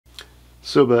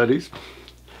So buddies,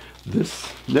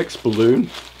 this next balloon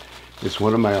is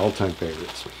one of my all-time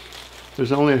favorites.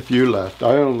 There's only a few left.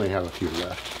 I only have a few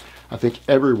left. I think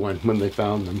everyone, when they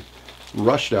found them,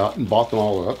 rushed out and bought them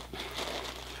all up.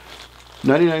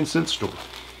 99-cent store.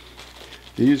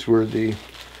 These were the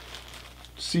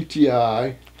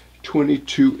CTI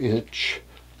 22-inch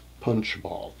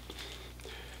Punchball.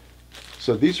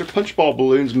 So these are Punchball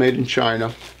balloons made in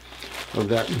China of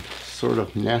that sort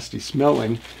of nasty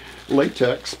smelling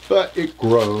latex, but it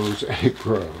grows and it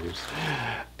grows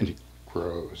and it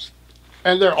grows,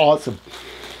 and they're awesome.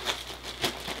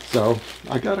 So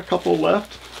I got a couple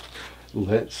left.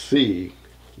 Let's see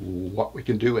what we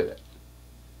can do with it.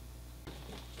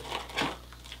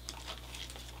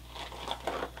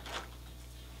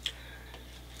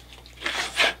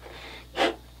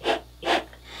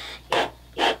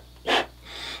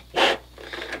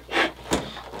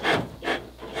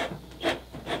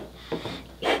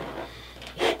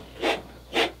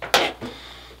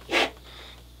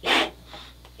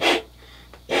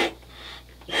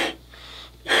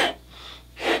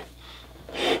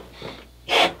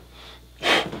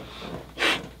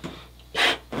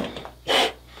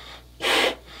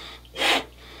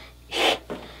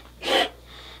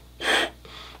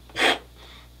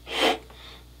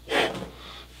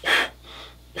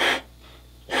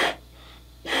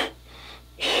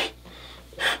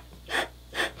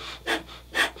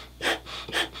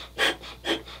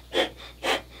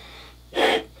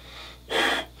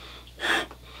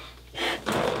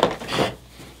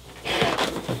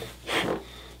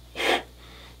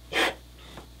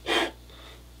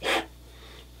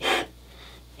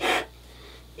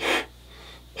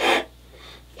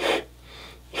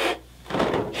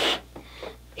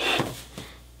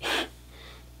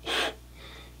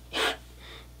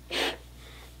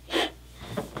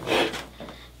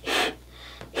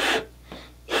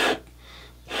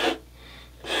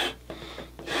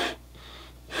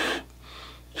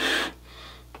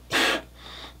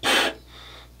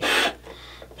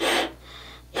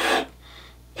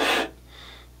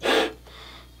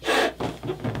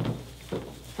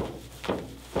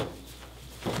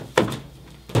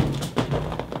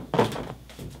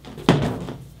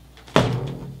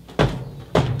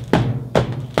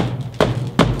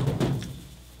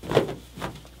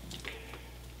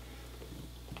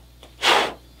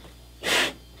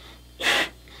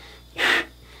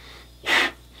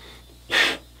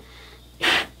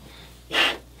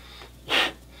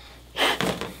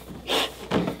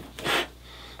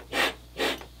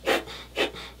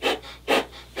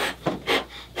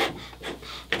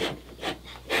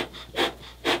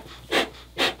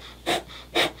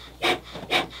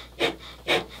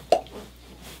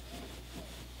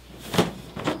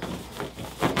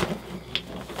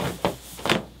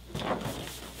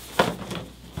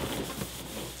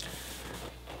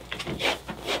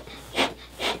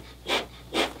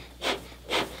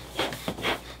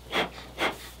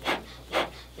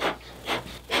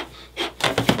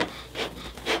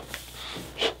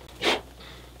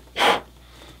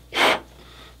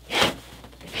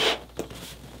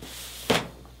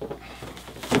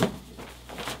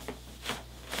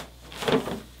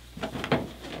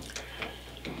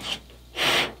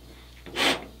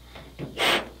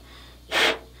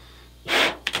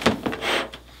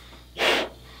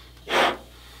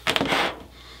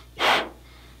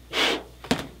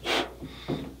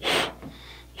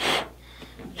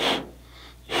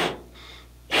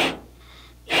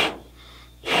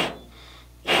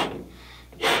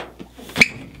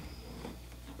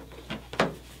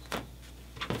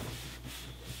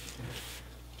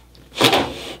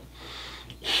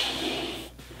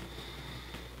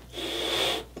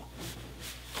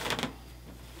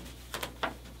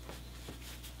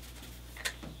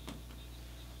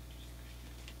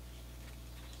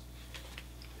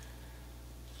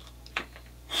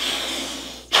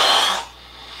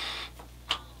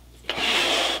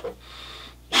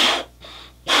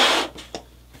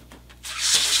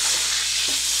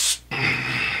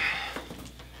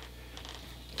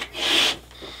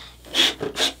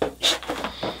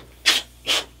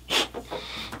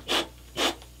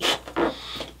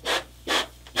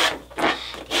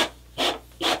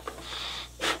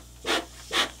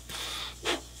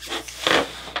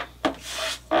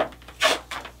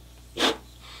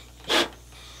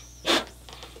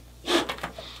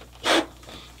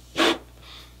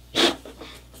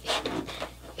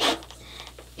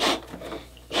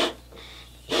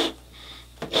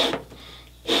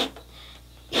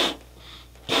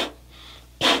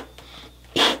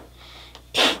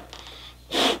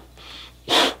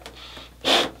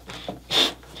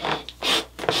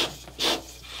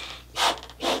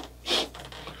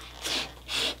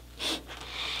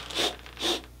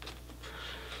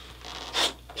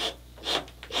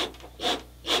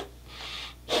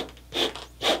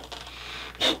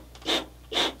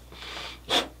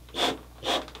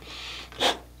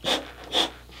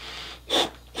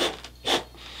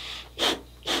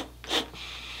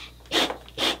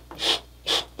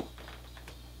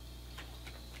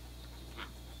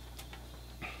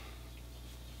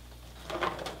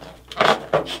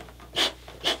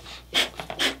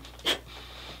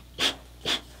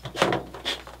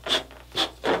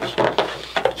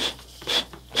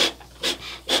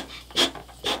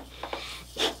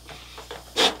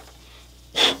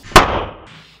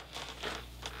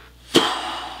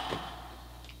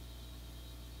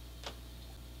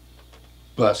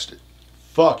 busted.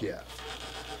 Fuck yeah.